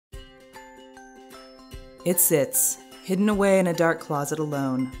It sits, hidden away in a dark closet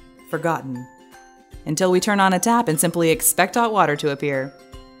alone, forgotten, until we turn on a tap and simply expect hot water to appear.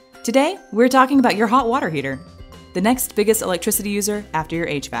 Today, we're talking about your hot water heater, the next biggest electricity user after your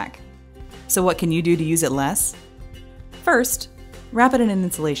HVAC. So what can you do to use it less? First, wrap it in an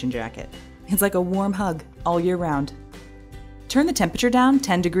insulation jacket. It's like a warm hug all year round. Turn the temperature down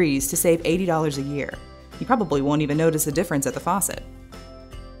 10 degrees to save $80 a year. You probably won't even notice a difference at the faucet.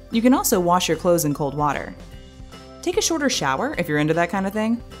 You can also wash your clothes in cold water. Take a shorter shower if you're into that kind of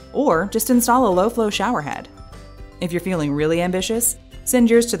thing, or just install a low-flow shower head. If you're feeling really ambitious, send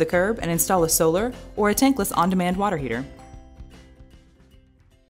yours to the curb and install a solar or a tankless on-demand water heater.